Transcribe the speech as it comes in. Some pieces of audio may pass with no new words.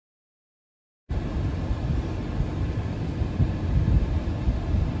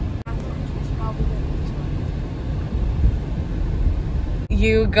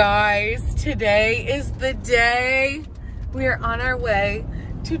You guys, today is the day. We are on our way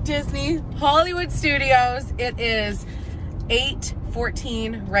to Disney Hollywood Studios. It is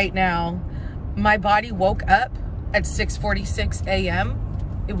 8:14 right now. My body woke up at 6:46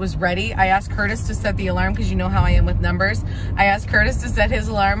 a.m. It was ready. I asked Curtis to set the alarm because you know how I am with numbers. I asked Curtis to set his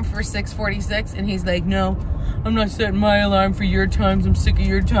alarm for 6:46 and he's like, no, I'm not setting my alarm for your times. I'm sick of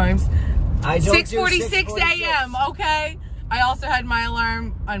your times. 6:46 a.m. okay? I also had my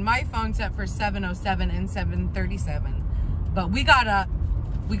alarm on my phone set for 7:07 and 7:37. But we got up.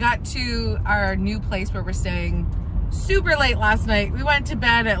 We got to our new place where we're staying super late last night. We went to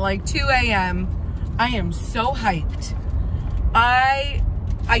bed at like 2 a.m. I am so hyped. I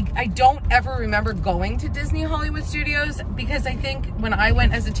don't ever remember going to Disney Hollywood Studios because I think when I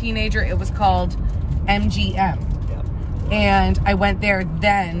went as a teenager, it was called MGM. Yep. And I went there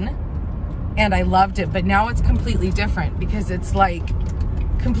then and I loved it, but now it's completely different because it's like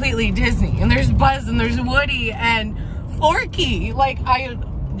completely Disney and there's Buzz and there's Woody and Forky. Like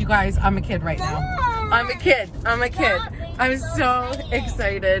you guys, I'm a kid right now. I'm a kid. I'm so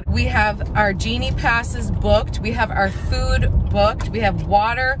excited. We have our Genie passes booked. We have our food booked. We have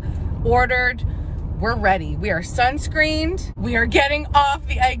water ordered. We're ready. We are sunscreened. We are getting off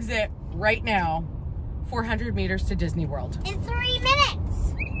the exit right now. 400 meters to Disney World. In 3 minutes.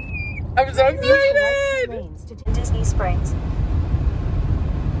 I'm so excited. Disney Springs.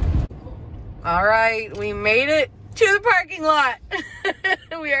 All right, we made it to the parking lot.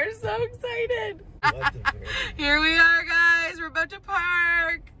 We are so excited. Here we are, guys. We're about to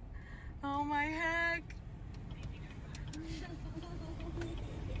park. Oh my heck.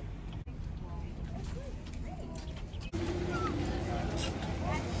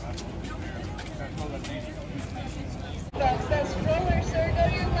 That's stroller, sir. Go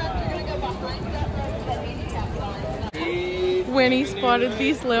to your left. You're gonna go behind that road that handicap line. Winnie spotted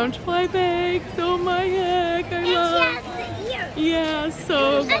these lounge fly bags. Oh my heck. I love. Yeah,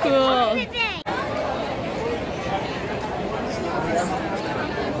 so cool.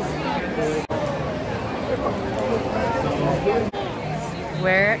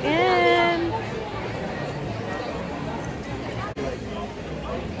 We're in.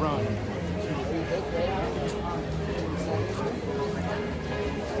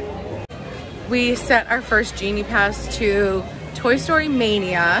 We set our first Genie pass to Toy Story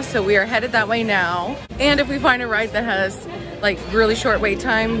Mania, so we are headed that way now. And if we find a ride that has like really short wait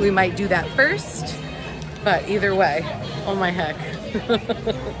time, we might do that first. But either way, oh my heck.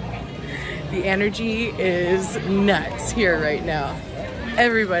 The energy is nuts here right now.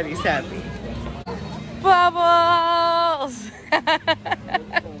 Everybody's happy. Bubbles!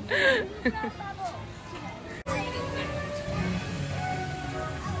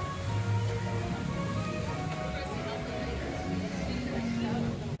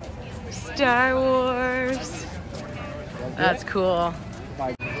 Star Wars. That's cool.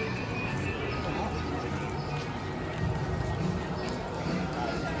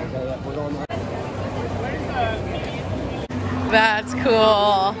 That's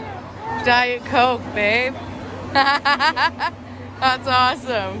cool. Diet Coke, babe. That's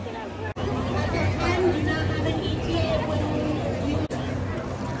awesome.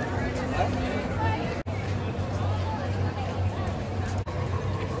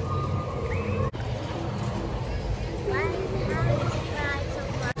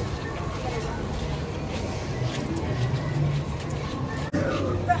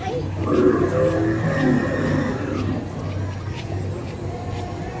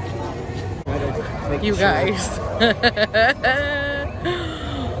 You guys.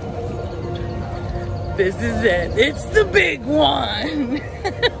 This is it. It's the big one.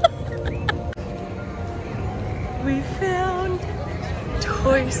 We found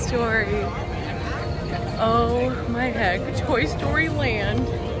Toy Story. Oh my heck. Toy Story Land.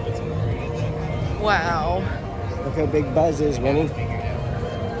 Wow. Look how big Buzz is, Winnie.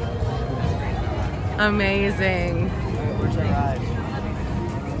 Amazing. Where's our ride?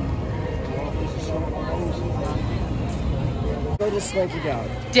 Go to Slinky Dog.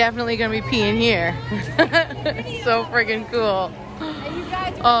 Definitely gonna be peeing here. So friggin' cool.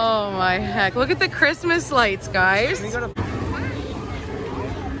 Oh my heck. Look at the Christmas lights, guys.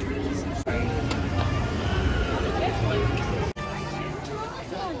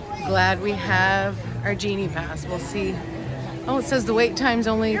 Glad we have our Genie pass. We'll see. Oh, it says the wait time's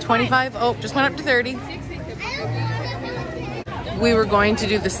only 25. Oh, just went up to 30. We were going to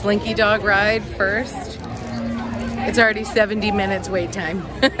do the Slinky Dog ride first. It's already 70 minutes wait time.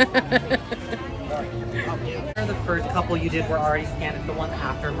 The first couple you did were already scanned. It's the one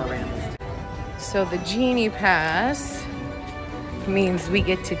after Miranda. So the Genie pass means we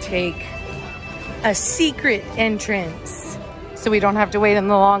get to take a secret entrance. So we don't have to wait in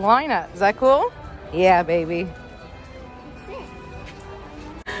the long lineup. Is that cool? Yeah, baby.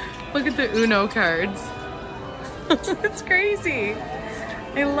 Look at the Uno cards. It's crazy.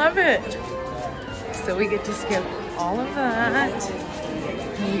 I love it. So we get to skip all of that.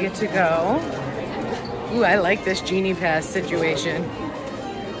 And we get to go. Ooh, I like this Genie Pass situation.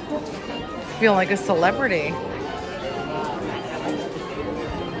 I feel like a celebrity.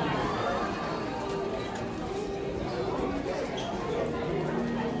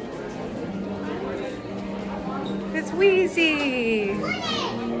 It's Wheezy.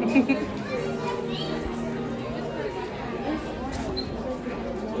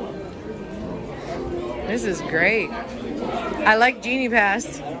 This is great. I like Genie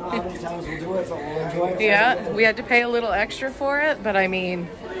Pass. I don't know how many times we'll do it, but we'll enjoy it. Yeah, we had to pay a little extra for it, but I mean,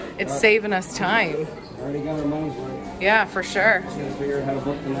 it's saving us time. Already got our money's worth. Yeah, for sure. Just gotta figure out how to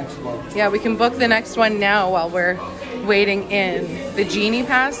book the next one. Yeah, we can book the next one now while we're waiting in the Genie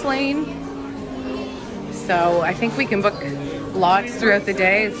Pass lane. So I think we can book lots throughout the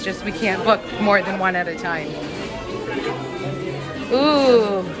day. It's just we can't book more than one at a time.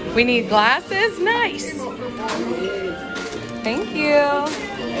 Ooh, we need glasses? Nice. Thank you.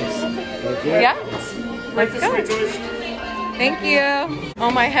 Yeah, let's go. Thank you.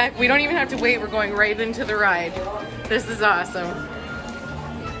 Oh my heck, we don't even have to wait. We're going right into the ride. This is awesome.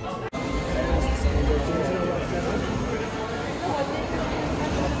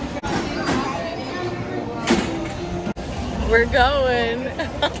 We're going.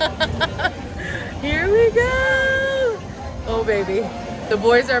 Here we go. Oh baby. The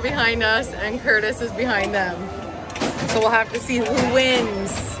boys are behind us and Curtis is behind them. So we'll have to see who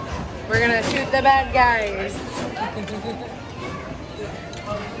wins. We're gonna shoot the bad guys.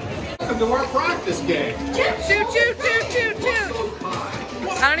 Welcome to our practice game. Shoot, shoot, shoot, shoot, shoot, shoot.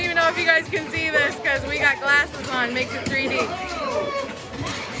 I don't even know if you guys can see this because we got glasses on. Makes it 3D.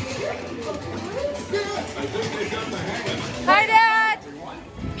 Hi, Dad.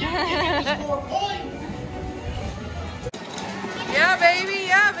 Yeah, baby.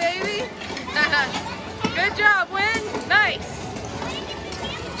 Yeah, baby. Good job, Win. Nice.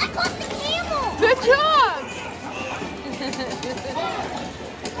 I caught the camel. Good job.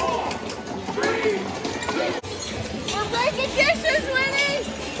 We're breaking dishes, Winnie.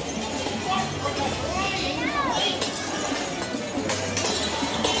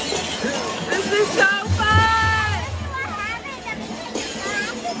 This is so fun.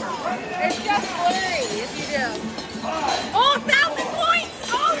 It's just blurry if you do. Oh, 1,000 points.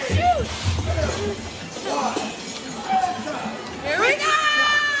 Oh, shoot. Here we go.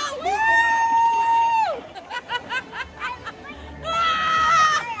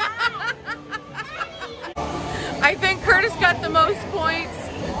 I think Curtis got the most points,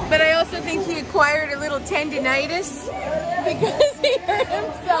 but I also think he acquired a little tendinitis because he hurt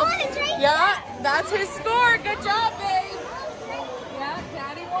himself. Yeah, that's his score. Good job, babe. Yeah,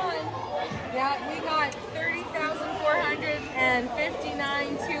 Daddy won. Yeah, we got 30,400 and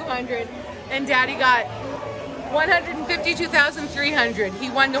 59,200, and Daddy got 152,300. He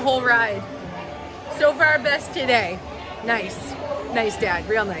won the whole ride. So far, best today. Nice. Nice, Dad.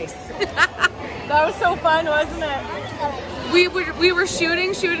 Real nice. That was so fun, wasn't it? We were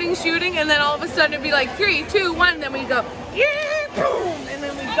shooting, and then all of a sudden it'd be like 3, 2, 1, then we go, yeah, boom, and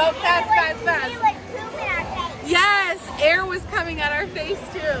then we go fast. Yes, air was coming at our face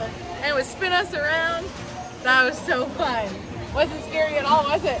too, and it would spin us around. That was so fun. Wasn't scary at all,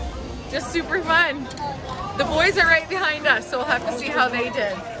 was it? Just super fun. The boys are right behind us, so we'll have to see how they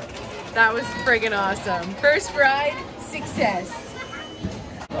did. That was friggin' awesome. First ride, success.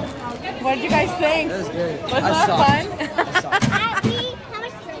 What did you guys think? That was good. Was that fun? How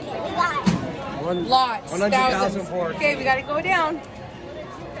much did we got? Lots. 100,000 for. Okay, we gotta go down.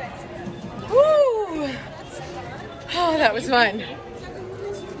 Woo! Oh, that was fun.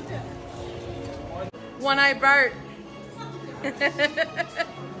 One-Eye Bart.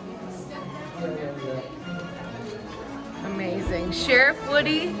 Amazing. Sheriff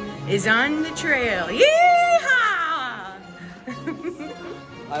Woody is on the trail. Yeehaw!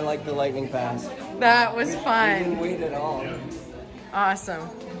 I like the lightning pass. That was Didn't fun. wait at all. Awesome.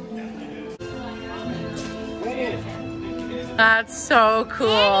 That's so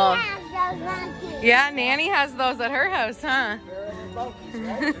cool. Yeah, Nanny has those at her house, huh?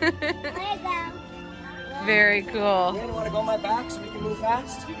 Very cool. You want to go on my back so we can move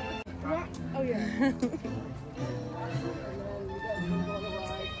fast? Oh yeah.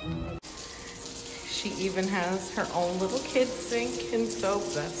 She even has her own little kid sink and soap.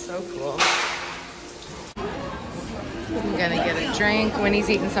 That's so cool. I'm gonna get a drink. Winnie's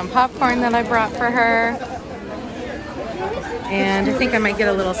eating some popcorn that I brought for her. And I think I might get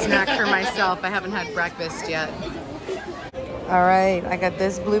a little snack for myself. I haven't had breakfast yet. All right, I got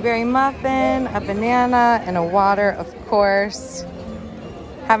this blueberry muffin, a banana, and a water, of course.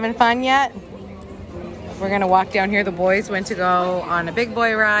 Having fun yet? We're gonna walk down here. The boys went to go on a big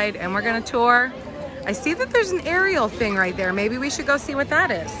boy ride and we're gonna tour. I see that there's an aerial thing right there. Maybe we should go see what that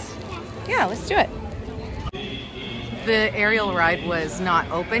is. Yeah, let's do it. The aerial ride was not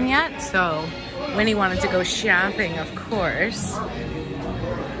open yet, so Winnie wanted to go shopping, of course.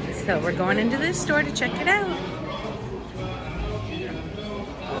 So we're going into this store to check it out.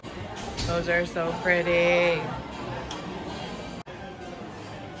 Those are so pretty.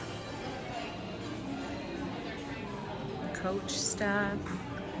 Coach stuff.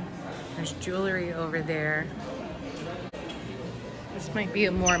 There's jewelry over there. This might be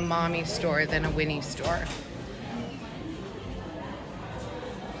a more mommy store than a Winnie store.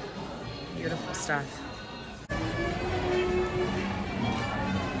 Beautiful stuff.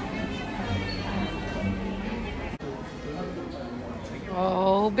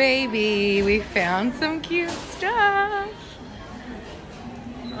 Oh baby, we found some cute stuff.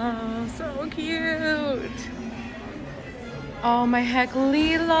 Oh, so cute. Oh my heck,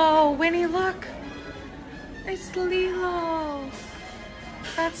 Lilo. Winnie, look. It's Lilo.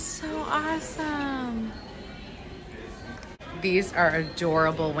 That's so awesome. These are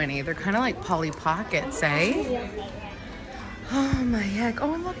adorable, Winnie. They're kind of like Polly Pockets, eh? Oh my heck.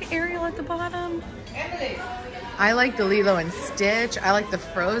 Oh, and look, Ariel at the bottom. I like the Lilo and Stitch. I like the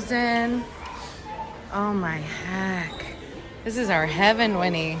Frozen. Oh my heck. This is our heaven,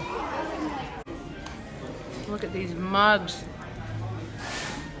 Winnie. Look at these mugs.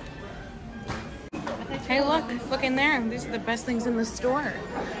 Hey, look in there. These are the best things in the store.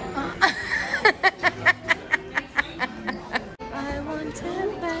 I want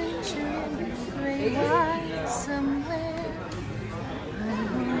to venture somewhere. I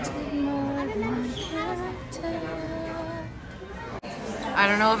wanted more than I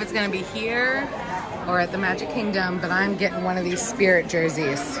don't know if it's gonna be here or at the Magic Kingdom, but I'm getting one of these Spirit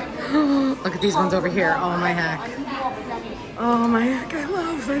jerseys. Look at these ones over here. Oh my heck. Oh my heck, I love.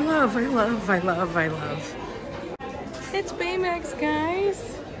 It's Baymax,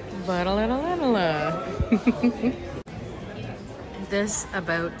 guys. But a little. This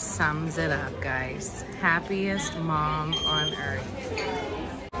about sums it up, guys. Happiest mom on earth.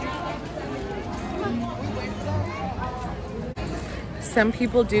 Some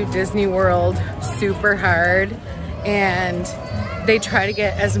people do Disney World super hard and they try to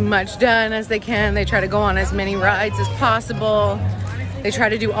get as much done as they can. They try to go on as many rides as possible. They try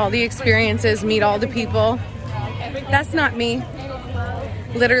to do all the experiences, meet all the people. That's not me.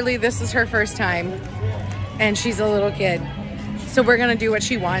 Literally, this is her first time and she's a little kid. So we're gonna do what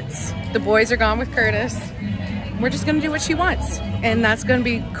she wants. The boys are gone with Curtis. We're just gonna do what she wants. And that's gonna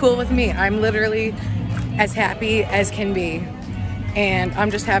be cool with me. I'm literally as happy as can be. And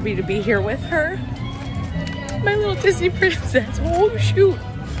I'm just happy to be here with her. My little Disney princess. Oh shoot.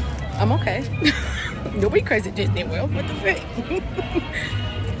 I'm okay. Nobody cries at Disney World. What the frick?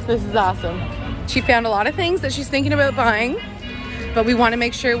 This is awesome. She found a lot of things that she's thinking about buying, but we want to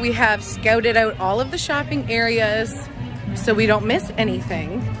make sure we have scouted out all of the shopping areas so we don't miss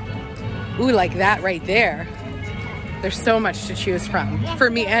anything. Ooh, like that right there. There's so much to choose from for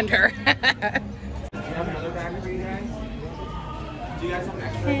me and her. Do you have another bag for you guys? Do you guys have an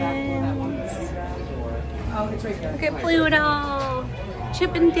extra bag for that one that you grabbed, or? Oh, it's right there. Look at Pluto.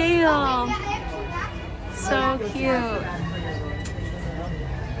 Chip and Dale. So cute.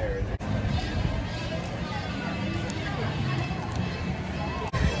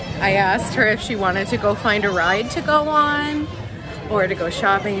 I asked her if she wanted to go find a ride to go on or to go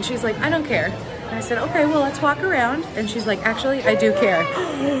shopping, and she's like, I don't care. And I said, okay, well, let's walk around. And she's like, actually, I do care.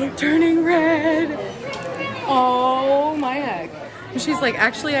 Turning red. Oh my heck. And she's like,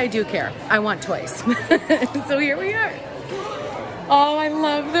 actually, I do care. I want toys. So here we are. Oh, I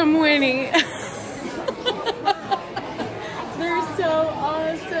love them, Winnie. They're so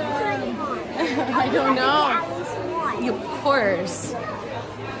awesome. I don't know. Of course.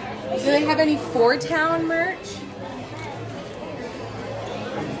 Do they have any Four Town merch?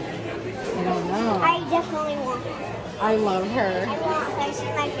 I don't know. I definitely want her. I love her. I want her.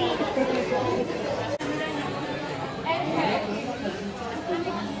 She's my favorite.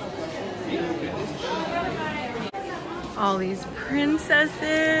 All these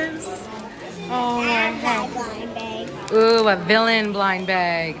princesses. Oh my That god. blind bag. Ooh, a villain blind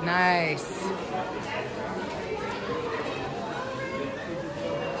bag. Nice.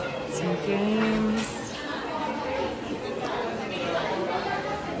 Some games.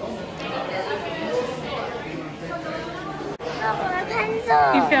 found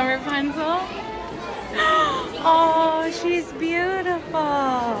Rapunzel. You found Rapunzel? Oh, she's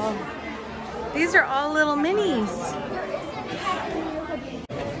beautiful. These are all little minis.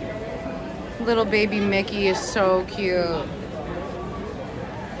 Little baby Mickey is so cute.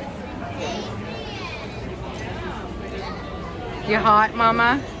 You hot,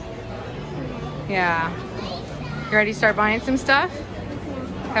 Mama? Yeah. You ready to start buying some stuff?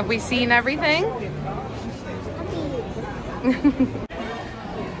 Have we seen everything?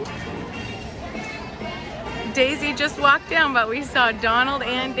 Daisy just walked down, but we saw Donald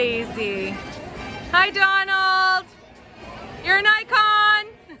and Daisy. Hi, Donald! You're an icon!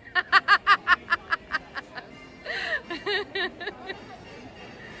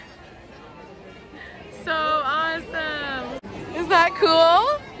 So awesome! Is that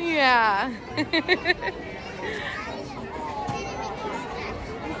cool? Yeah.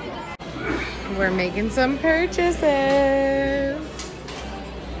 We're making some purchases.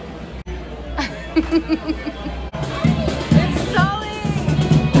 It's Sully!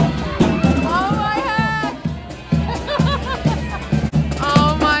 Oh my heck!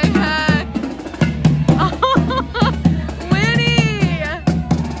 Oh my heck! Oh, Winnie!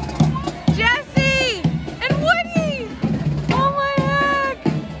 Jessie! And Woody! Oh my heck!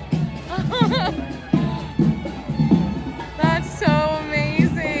 That's so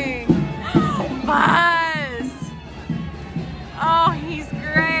amazing! Buzz! Oh, he's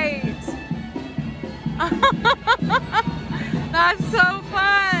great! That's so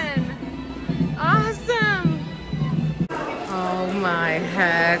fun! Awesome! Oh my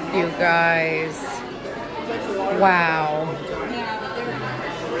heck, you guys. Wow.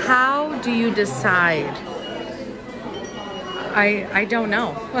 How do you decide? I don't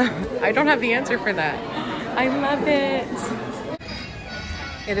know. I don't have the answer for that. I love it.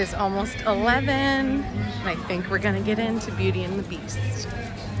 It is almost 11, and I think we're gonna get into Beauty and the Beast.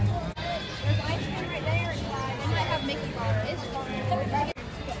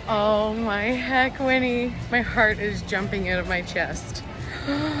 Oh my heck, Winnie. My heart is jumping out of my chest.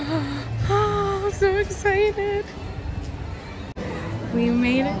 Oh, I'm so excited. We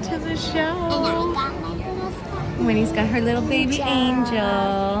made it to the show. Winnie's got her little baby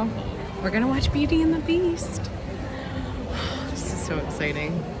angel. We're gonna watch Beauty and the Beast. This is so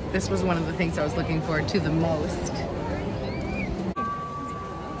exciting. This was one of the things I was looking forward to the most.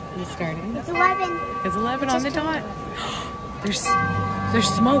 You starting? It's 11. It's 11 on the dot. There's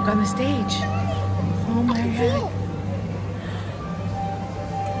smoke on the stage. Oh my heck.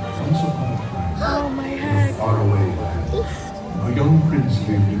 Oh my heck. Far away, a young prince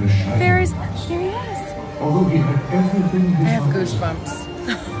lived in a shining Here he is. Although he had everything his I have heart goosebumps.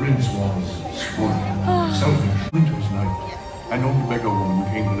 the prince was spoiled, selfish. Winter's night, an old beggar woman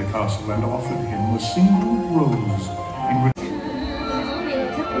came to the castle and offered him a single rose in return.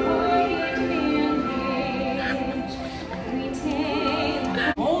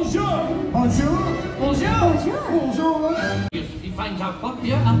 He finds out what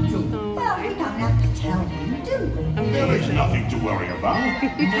you're up to. Well, you don't have to tell him, do we? There is nothing to worry about.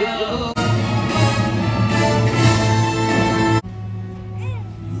 No.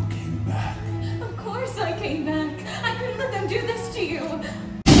 You came back. Of course I came back. I couldn't let them do this to you.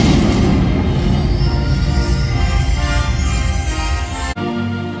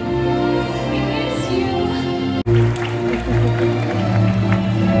 We miss you.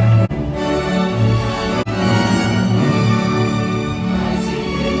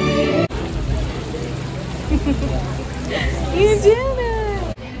 You did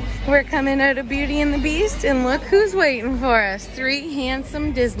it! We're coming out of Beauty and the Beast, and look who's waiting for us. 3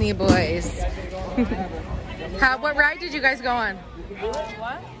 handsome Disney boys. What ride did you guys go on?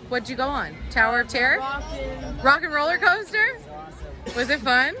 What? What'd you go on? Tower of Terror? Rock and roller coaster? Was it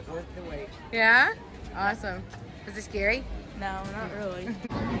fun? Worth the wait. Yeah? Awesome. Was it scary? No, not really.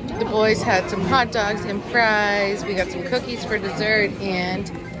 The boys had some hot dogs and fries. We got some cookies for dessert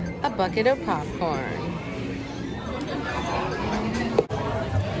and a bucket of popcorn.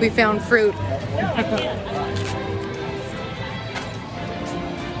 We found fruit.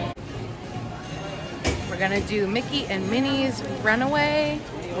 We're gonna do Mickey and Minnie's Runaway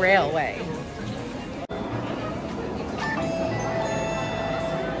Railway.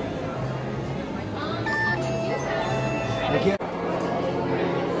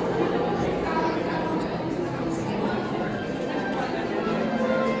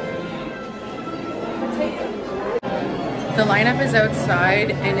 The lineup is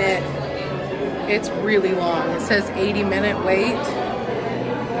outside and it's really long. It says 80-minute wait.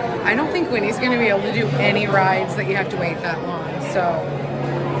 I don't think Winnie's gonna be able to do any rides that you have to wait that long, so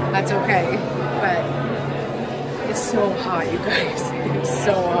that's okay. But It's so hot, you guys. It's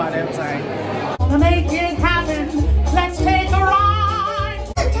so hot outside. To make it happen, let's take a ride.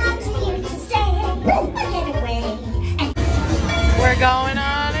 Sometimes we need to stay and get away. We're going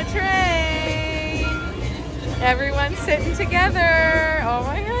on a train. Everyone's sitting together. Oh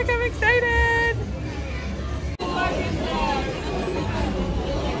my heck, I'm excited.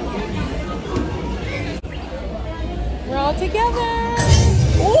 We're all together.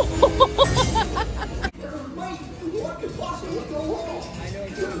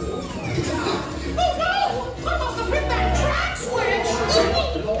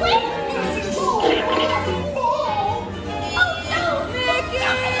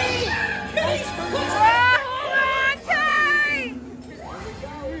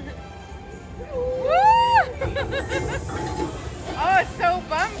 Oh, it's so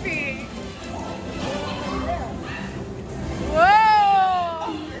bumpy.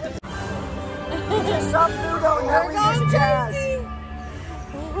 Whoa! Some dude don't know he's jazz.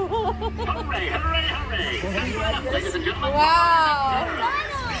 Wow!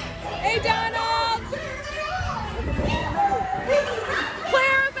 Hey, Donald!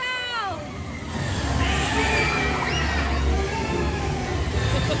 Clarabelle!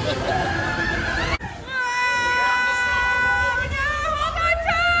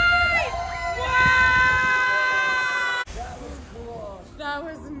 That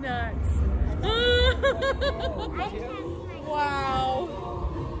was nuts. Wow.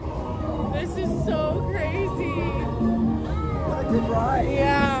 This is so crazy. What a good ride.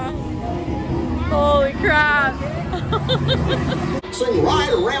 Yeah. Holy crap. Sing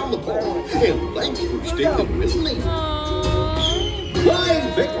right around the park, and thanks for sticking with me. Hey,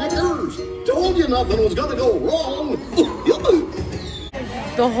 picnickers! Told you nothing was gonna go wrong.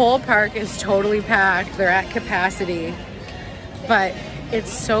 The whole park is totally packed. They're at capacity. But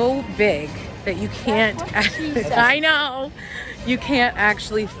it's so big that you can't, I know, you can't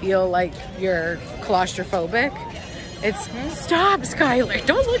actually feel like you're claustrophobic. It's, stop, Skylar,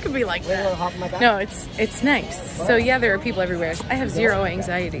 don't look at me like that. No, it's nice. So yeah, there are people everywhere. I have zero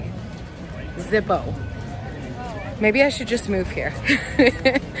anxiety. Zippo. Maybe I should just move here.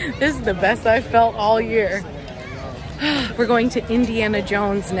 This is the best I've felt all year. We're going to Indiana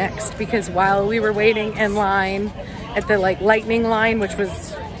Jones next because while we were waiting in line at the lightning line, which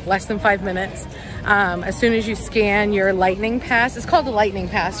was less than 5 minutes, as soon as you scan your lightning pass, it's called the lightning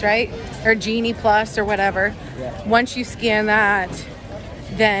pass, right? Or Genie Plus or whatever. Yeah. Once you scan that,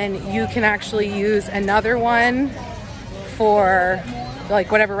 then you can actually use another one for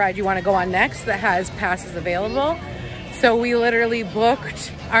whatever ride you want to go on next that has passes available. So we literally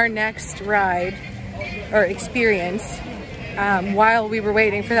booked our next ride or experience while we were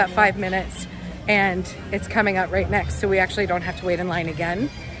waiting for that 5 minutes, and it's coming up right next, so we actually don't have to wait in line again.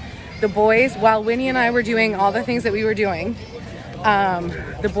 The boys, while Winnie and I were doing all the things that we were doing,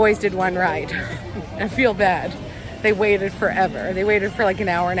 the boys did one ride. I feel bad. They waited forever. They waited for an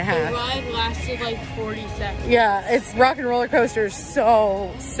hour and a half. The ride lasted 40 seconds. Yeah, it's rock and roller coaster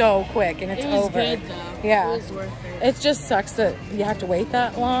so quick, and it's over. It was good though. Yeah. It was worth it. It just sucks that you have to wait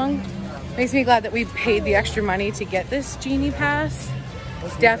that long. Makes me glad that we paid the extra money to get this Genie Pass.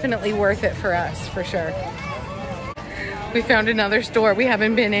 It's definitely worth it for us, for sure. We found another store we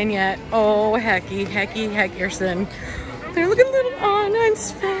haven't been in yet. Oh, heckerson. They're looking a little Anna and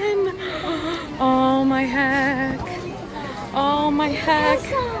Sven. Oh my heck. Oh my heck.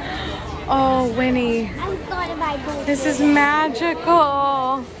 Oh, Winnie. This is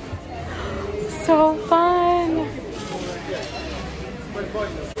magical. So fun.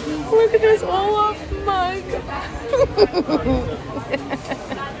 Look at this Olaf mug.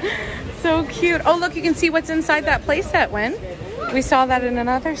 So cute. Oh, look, you can see what's inside that playset, Win. We saw that in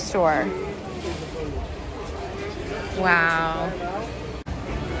another store. Wow.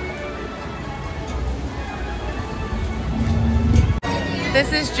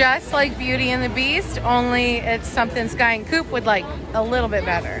 This is just like Beauty and the Beast, only it's something Sky and Coop would like a little bit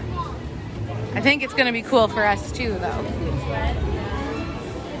better. I think it's gonna be cool for us too, though.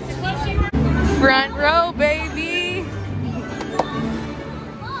 Front row, baby.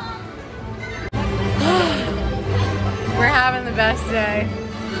 We're having the best day.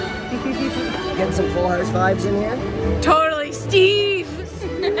 Getting some Full House vibes in here. Totally, Steve.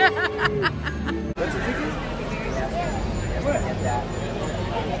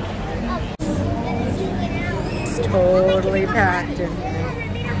 It's totally packed in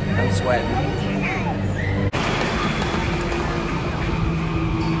here. I'm sweating.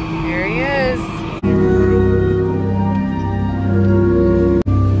 Here he is.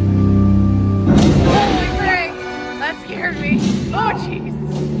 Holy frick! That scared me. Oh, jeez.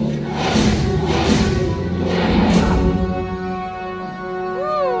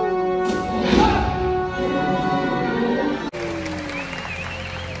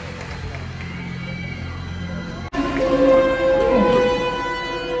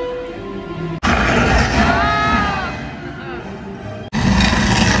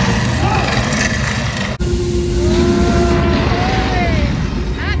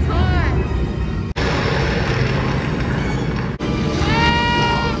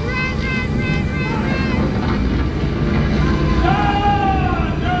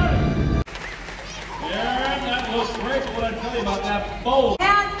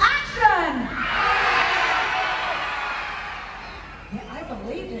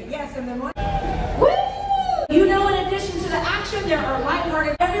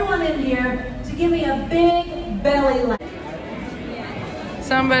 Give me a big belly laugh.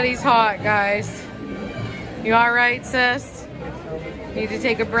 Somebody's hot, guys. You all right, sis? Need to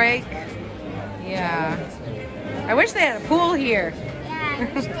take a break? Yeah. I wish they had a pool here. Yeah,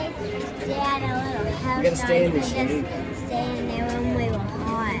 I wish they had a little house. We're gonna stay in the shade. Stay in there when we were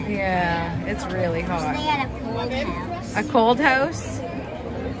hot. Yeah, it's really They hot. had a cold house. A cold house?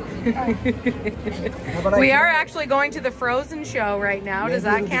 We are actually going to the Frozen show right now. Does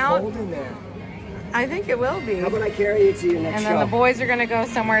that count? Cold in there. I think it will be. How about I carry you to your next And show? then the boys are gonna go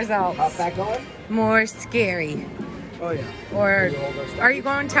somewhere else. Hop back on? More scary. Oh yeah. Or are you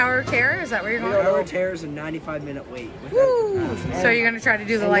going Tower of Terror? Is that where you're going? Tower of Terror is a 95-minute wait. Woo! So you're gonna try to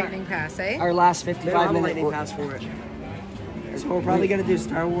do the lightning pass, eh? Our last 55-minute lightning pass for it. So we're probably gonna do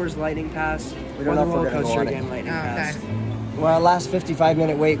Star Wars lightning pass. We don't know if we're gonna go again lightning pass. Well, our last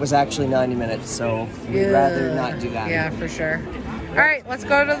 55-minute wait was actually 90 minutes, so we'd rather not do that. Yeah, for sure. All right, let's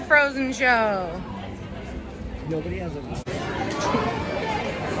go to the Frozen show. Nobody has a...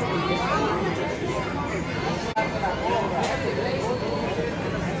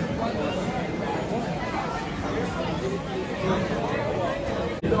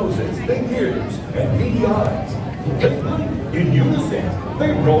 Noses, big ears, and beady eyes. In unison,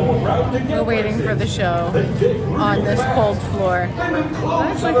 they roll around together. We're waiting for the show on this cold floor. It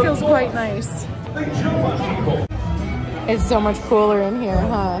actually feels quite nice. It's so much cooler in here,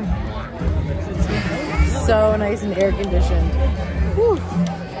 huh? So nice and air conditioned. Whew.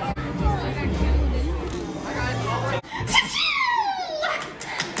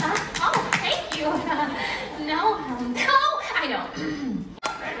 Oh, thank you. No, I don't.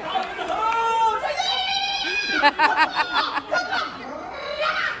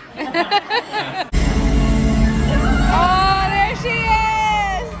 Oh, there she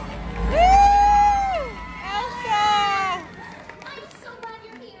is! Woo! Elsa! I'm so glad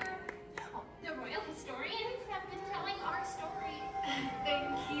you're here. Oh, the royal historians have been telling our story.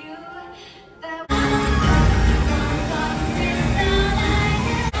 Thank you.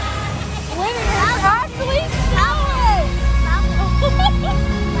 When it is actually snowing!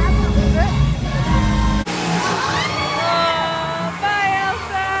 Oh, bye,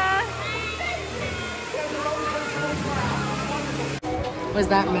 Elsa! Was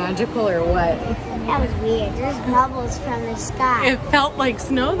that magical or what? That was weird. There's bubbles from the sky. It felt like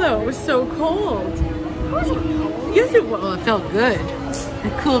snow though. It was so cold. Yes, it was. Well, it felt good.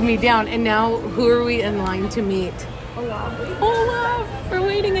 It cooled me down. And now, who are we in line to meet? Olaf! We're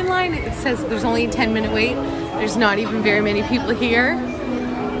waiting in line. It says there's only a 10-minute wait. There's not even very many people here.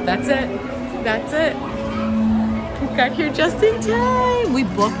 That's it. That's it. We got here just in time. We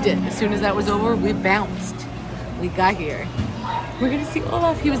booked it. As soon as that was over, we bounced. We got here. We're gonna see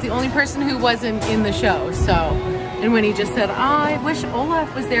Olaf. He was the only person who wasn't in the show, so. And when he just said, oh, I wish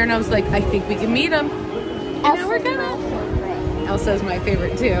Olaf was there, and I was like, I think we can meet him. And now we're gonna. Elsa's my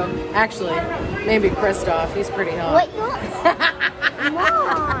favorite too. Actually, maybe Kristoff. He's pretty hot. Wait, come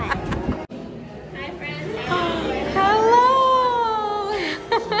on. Hi, friends. Hello!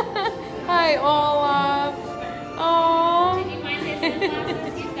 Hi, Olaf. Oh. Did you find his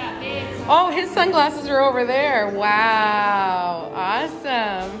sunglasses? He's got big. Oh, his sunglasses are over there. Wow.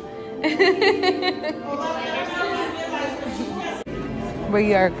 Awesome.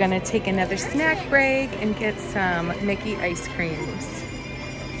 We are going to take another snack break and get some Mickey ice creams.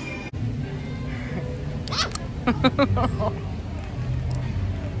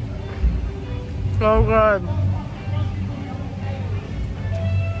 So good.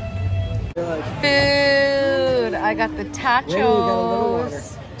 Food. I got the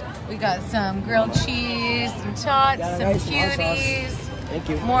tachos. We got some grilled cheese, some tots, some cuties. Thank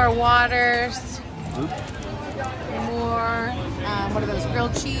you. More waters. More, what are those,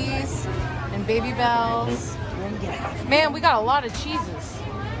 grilled cheese and baby bells. Man, we got a lot of cheeses.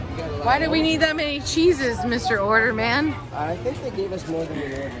 Why do we need that many cheeses, Mr. Order Man? I think they gave us more than we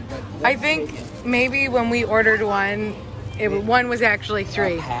ordered. But I think maybe when we ordered one, one was actually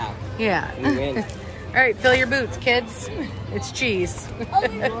 3. half. Yeah. You win. All right, fill your boots, kids. It's cheese.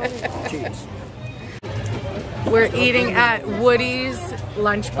 Cheese. We're eating at Woody's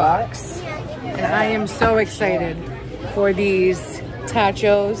Lunchbox. And I am so excited for these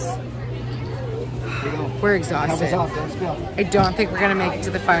tachos. We're exhausted. I don't think we're gonna make it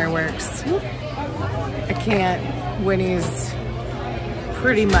to the fireworks. I can't. Winnie's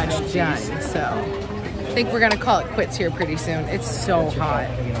pretty much done, so I think we're gonna call it quits here pretty soon. It's so hot.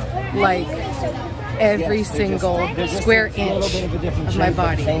 Like every single square inch of my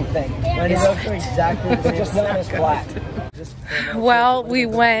body. Same thing. Exactly. They're just not as flat. Well, we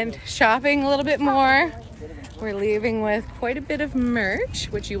went shopping a little bit more. We're leaving with quite a bit of merch,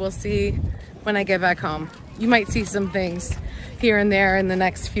 which you will see when I get back home. You might see some things here and there in the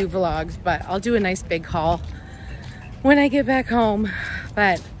next few vlogs, but I'll do a nice big haul when I get back home.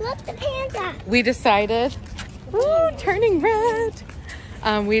 But look, the panda. We decided, ooh, turning red.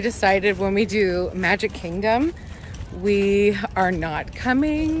 We decided when we do Magic Kingdom, we are not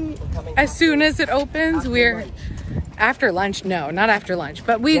coming as soon as it opens. We're after lunch. No, not after lunch,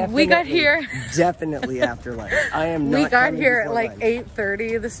 but we got here. Definitely after lunch. I am not. We got here at like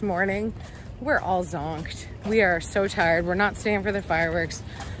 8:30 this morning. We're all zonked. We are so tired. We're not staying for the fireworks.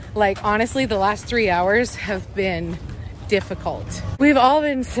 Like, honestly, the last 3 hours have been difficult. We've all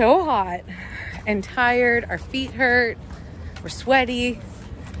been so hot and tired. Our feet hurt. We're sweaty.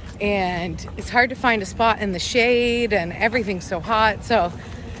 And it's hard to find a spot in the shade and everything's so hot. So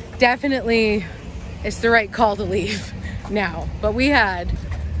definitely it's the right call to leave now. But we had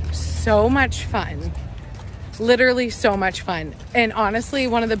so much fun. Literally so much fun. And honestly,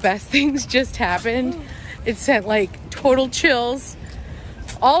 one of the best things just happened. It sent like total chills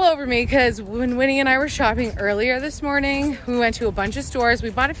all over me because when Winnie and I were shopping earlier this morning, we went to a bunch of stores. We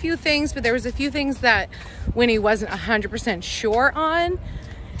bought a few things, but there was a few things that Winnie wasn't 100% sure on.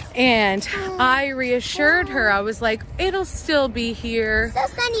 And I reassured her, I was like, it'll still be here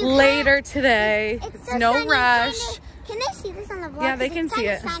later today. It's no rush. Can they see this on the vlog? Yeah, they can see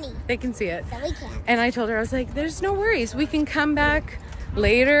it. Sunny. They can see it. So we can. And I told her, I was like, there's no worries. We can come back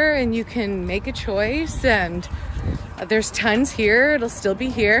later and you can make a choice. And there's tons here. It'll still be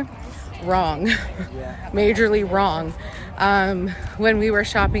here. Wrong. Majorly wrong. When we were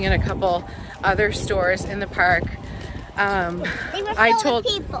shopping in a couple other stores in the park, I told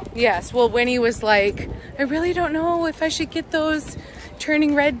people. Yes, well, Winnie was like, I really don't know if I should get those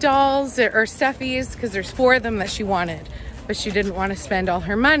turning red dolls or stuffies because there's 4 of them that she wanted, but she didn't want to spend all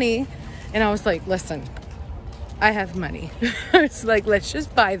her money. And I was like, listen, I have money. It's like, let's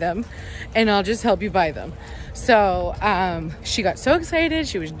just buy them and I'll just help you buy them. So she got so excited.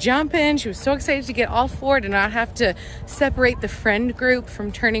 She was jumping. She was so excited to get all 4 to not have to separate the friend group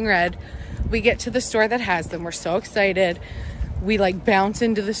from turning red. We get to the store that has them. We're so excited. We like bounce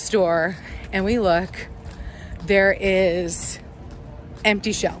into the store and we look. There is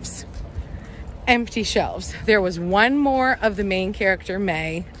empty shelves. Empty shelves. There was 1 more of the main character,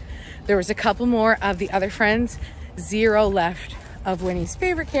 May. There was a couple more of the other friends. 0 left of Winnie's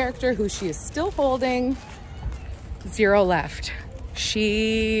favorite character, who she is still holding. 0 left.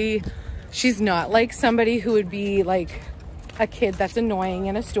 She's not like somebody who would be like a kid that's annoying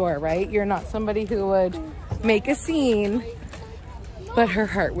in a store, right? You're not somebody who would make a scene, but her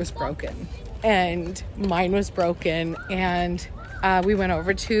heart was broken and mine was broken. And we went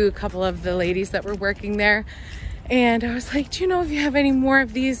over to a couple of the ladies that were working there and I was like, do you know if you have any more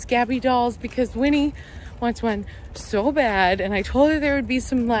of these Gabby dolls? Because Winnie wants one so bad. And I told her there would be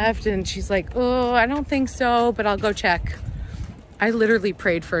some left and she's like, oh, I don't think so, but I'll go check. I literally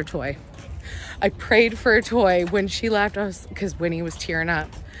prayed for a toy. I prayed for a toy when she left. Because Winnie was tearing up.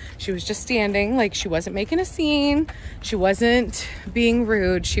 She was just standing, like she wasn't making a scene. She wasn't being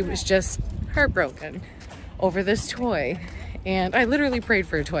rude. She was just heartbroken over this toy. And I literally prayed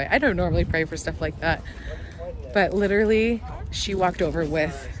for a toy. I don't normally pray for stuff like that. But literally, she walked over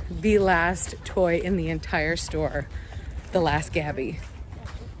with the last toy in the entire store. The last Gabby.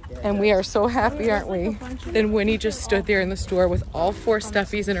 And we are so happy, aren't we? Then Winnie just stood there in the store with all 4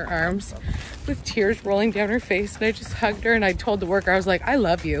 stuffies in her arms with tears rolling down her face. And I just hugged her and I told the worker, I was like, I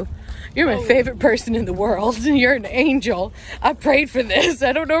love you. You're my favorite person in the world. You're an angel. I prayed for this.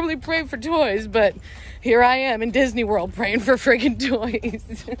 I don't normally pray for toys, but here I am in Disney World praying for friggin'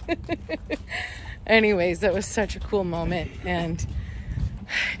 toys. Anyways, that was such a cool moment. And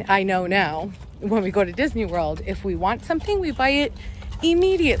I know now when we go to Disney World, if we want something, we buy it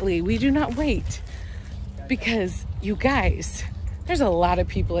immediately. We do not wait, because you guys, there's a lot of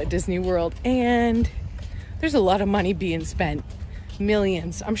people at Disney World and there's a lot of money being spent.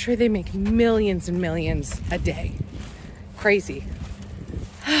 Millions. I'm sure they make millions and millions a day. Crazy.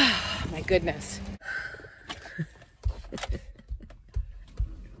 My goodness.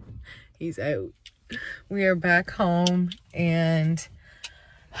 He's out. We are back home and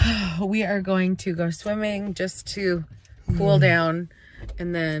we are going to go swimming just to cool down.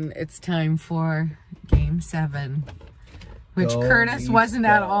 And then it's time for game 7, which Curtis wasn't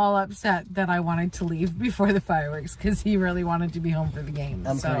at all upset that I wanted to leave before the fireworks because he really wanted to be home for the game.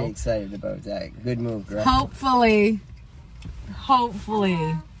 I'm pretty excited about that. Good move, girl. Hopefully,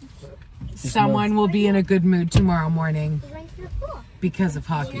 someone will be in a good mood tomorrow morning because of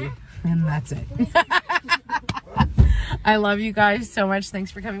hockey. And that's it. I love you guys so much.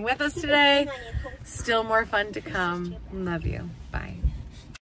 Thanks for coming with us today. Still more fun to come. Love you.